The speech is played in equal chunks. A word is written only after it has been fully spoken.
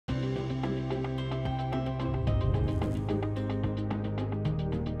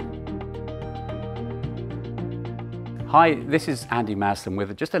Hi, this is Andy Maslin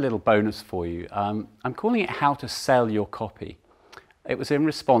with just a little bonus for you. I'm calling it How to Sell Your Copy. It was in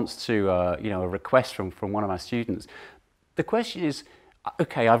response to a request from one of my students. The question is,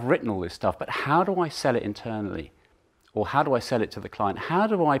 okay, I've written all this stuff, but how do I sell it internally? Or how do I sell it to the client? How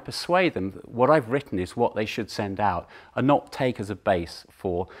do I persuade them that what I've written is what they should send out and not take as a base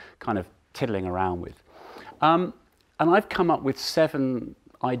for kind of tiddling around with? And I've come up with 7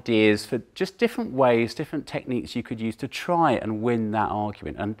 ideas for just different ways, different techniques you could use to try and win that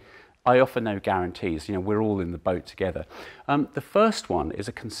argument. And I offer no guarantees, we're all in the boat together. The first one is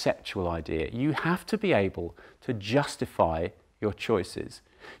a conceptual idea. You have to be able to justify your choices.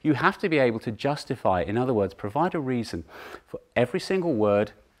 You have to be able to justify, in other words, provide a reason for every single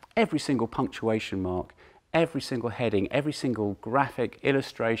word, every single punctuation mark, every single heading, every single graphic,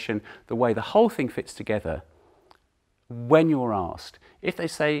 illustration, the way the whole thing fits together when you're asked. If they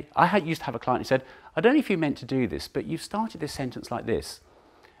say, used to have a client who said, I don't know if you meant to do this, but you started this sentence like this.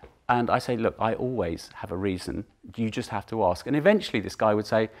 And I say, look, I always have a reason, you just have to ask. And eventually this guy would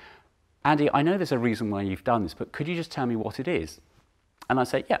say, Andy, I know there's a reason why you've done this, but could you just tell me what it is? And I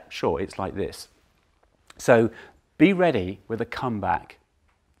say, yeah, sure, it's like this. So be ready with a comeback.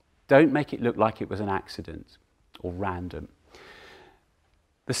 Don't make it look like it was an accident or random.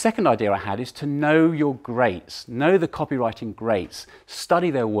 The second idea I had is to know your greats, know the copywriting greats, study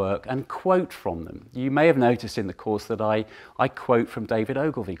their work and quote from them. You may have noticed in the course that I quote from David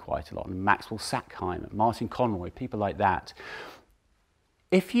Ogilvy quite a lot, and Maxwell Sackheim, Martin Conroy, people like that.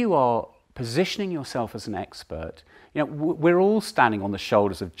 If you are positioning yourself as an expert, we're all standing on the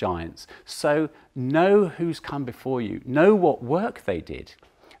shoulders of giants, so know who's come before you, know what work they did,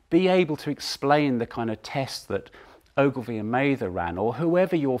 be able to explain the kind of tests that Ogilvy and Mather ran, or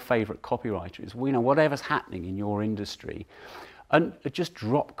whoever your favourite copywriter is, whatever's happening in your industry, and just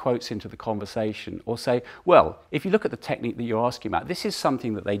drop quotes into the conversation, or say, well, if you look at the technique that you're asking about, this is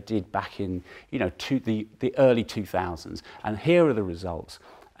something that they did back in the early 2000s, and here are the results.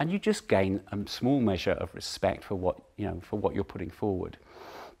 And you just gain a small measure of respect for what you're putting forward.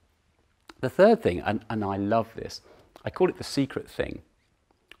 The third thing, and I love this, I call it the secret thing,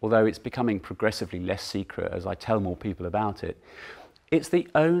 although it's becoming progressively less secret as I tell more people about it. It's the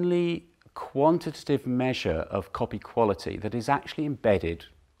only quantitative measure of copy quality that is actually embedded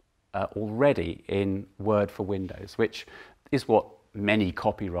already in Word for Windows, which is what many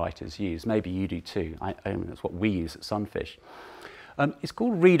copywriters use. Maybe you do too. That's what we use at Sunfish. It's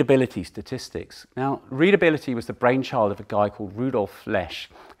called readability statistics. Now, readability was the brainchild of a guy called Rudolf Flesch,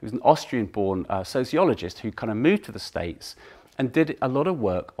 who was an Austrian-born sociologist who kind of moved to the States and did a lot of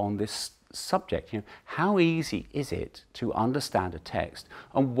work on this subject. How easy is it to understand a text,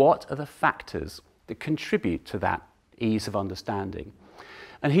 and what are the factors that contribute to that ease of understanding?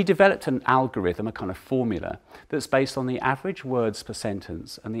 And he developed an algorithm, a kind of formula, that's based on the average words per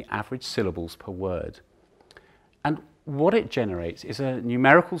sentence and the average syllables per word. And what it generates is a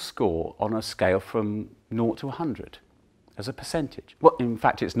numerical score on a scale from 0 to 100 as a percentage. Well, in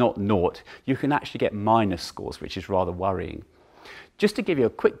fact, it's not 0. You can actually get minus scores, which is rather worrying. Just to give you a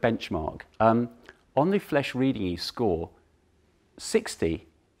quick benchmark, on the Flesch Reading Ease score, 60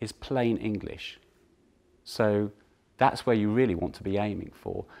 is plain English. So that's where you really want to be aiming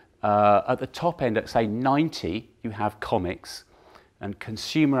for. At the top end, at say 90, you have comics, and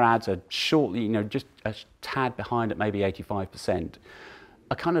consumer ads are shortly, just a tad behind at maybe 85%.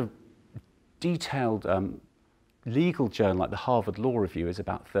 A kind of detailed legal journal like the Harvard Law Review is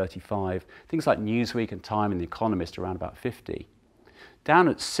about 35. Things like Newsweek and Time and The Economist are around about 50. Down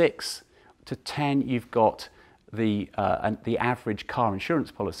at 6 to 10, you've got the average car insurance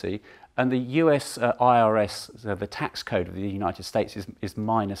policy, and the US IRS, the tax code of the United States, is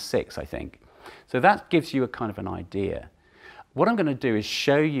 -6, I think. So that gives you a kind of an idea. What I'm going to do is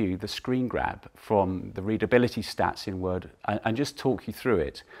show you the screen grab from the readability stats in Word and just talk you through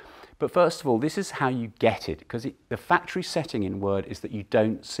it. But first of all, this is how you get it, because the factory setting in Word is that you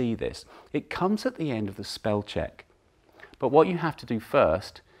don't see this. It comes at the end of the spell check. But what you have to do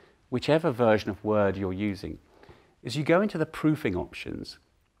first, whichever version of Word you're using, is you go into the proofing options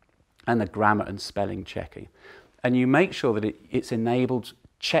and the grammar and spelling checking, and you make sure that it's enabled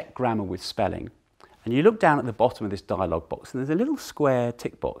check grammar with spelling. And you look down at the bottom of this dialog box, and there's a little square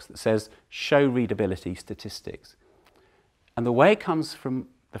tick box that says Show Readability Statistics. And the way it comes from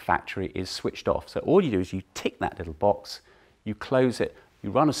the factory is switched off. So all you do is you tick that little box, you close it,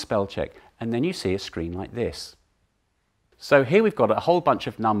 you run a spell check, and then you see a screen like this. So here we've got a whole bunch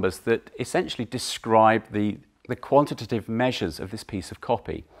of numbers that essentially describe the quantitative measures of this piece of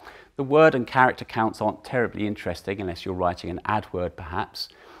copy. The word and character counts aren't terribly interesting unless you're writing an ad word perhaps,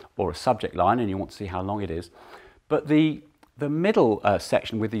 or a subject line and you want to see how long it is. But the middle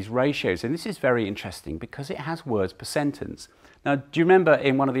section with these ratios, and this is very interesting because it has words per sentence. Now, do you remember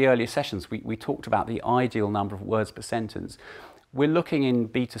in one of the earlier sessions we talked about the ideal number of words per sentence? We're looking in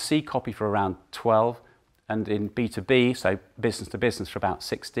B2C copy for around 12 and in B2B, so business to business, for about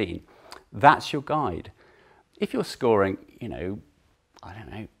 16. That's your guide. If you're scoring, you know, I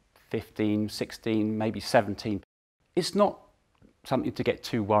don't know, 15, 16, maybe 17, it's not something to get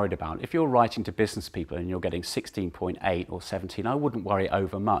too worried about. If you're writing to business people and you're getting 16.8 or 17, I wouldn't worry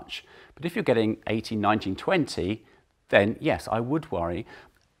over much. But if you're getting 18, 19, 20, then yes, I would worry.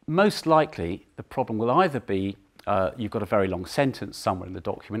 Most likely, the problem will either be you've got a very long sentence somewhere in the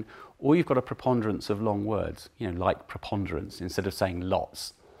document, or you've got a preponderance of long words, you know, like preponderance instead of saying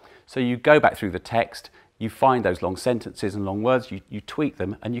lots. So you go back through the text, you find those long sentences and long words, you tweak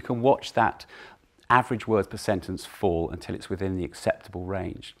them, and you can watch that average words per sentence fall until it's within the acceptable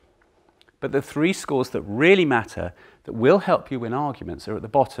range. But the three scores that really matter, that will help you win arguments, are at the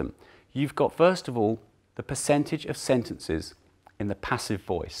bottom. You've got, first of all, the percentage of sentences in the passive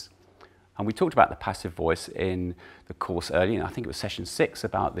voice. And we talked about the passive voice in the course earlier, I think it was session 6,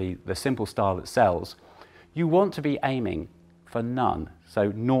 about the simple style that sells. You want to be aiming for none,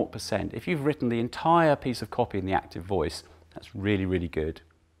 so 0%. If you've written the entire piece of copy in the active voice, that's really, really good.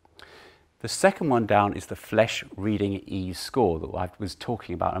 The second one down is the flesh reading ease score that I was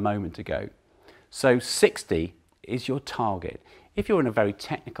talking about a moment ago. So 60 is your target. If you're in a very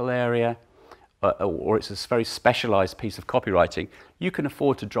technical area, or it's a very specialised piece of copywriting, you can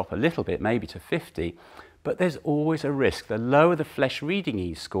afford to drop a little bit, maybe to 50, but there's always a risk. The lower the flesh reading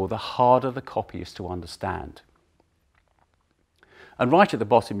ease score, the harder the copy is to understand. And right at the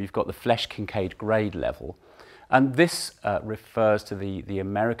bottom, you've got the Flesch-Kincaid grade level. And this refers to the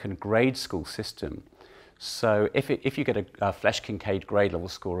American grade school system. So if you get a Flesch-Kincaid grade level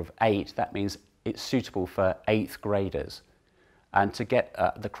score of 8, that means it's suitable for 8th graders. And to get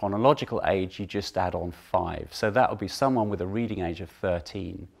the chronological age, you just add on 5. So that would be someone with a reading age of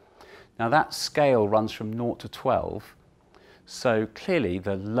 13. Now that scale runs from 0 to 12. So clearly,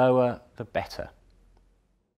 the lower, the better.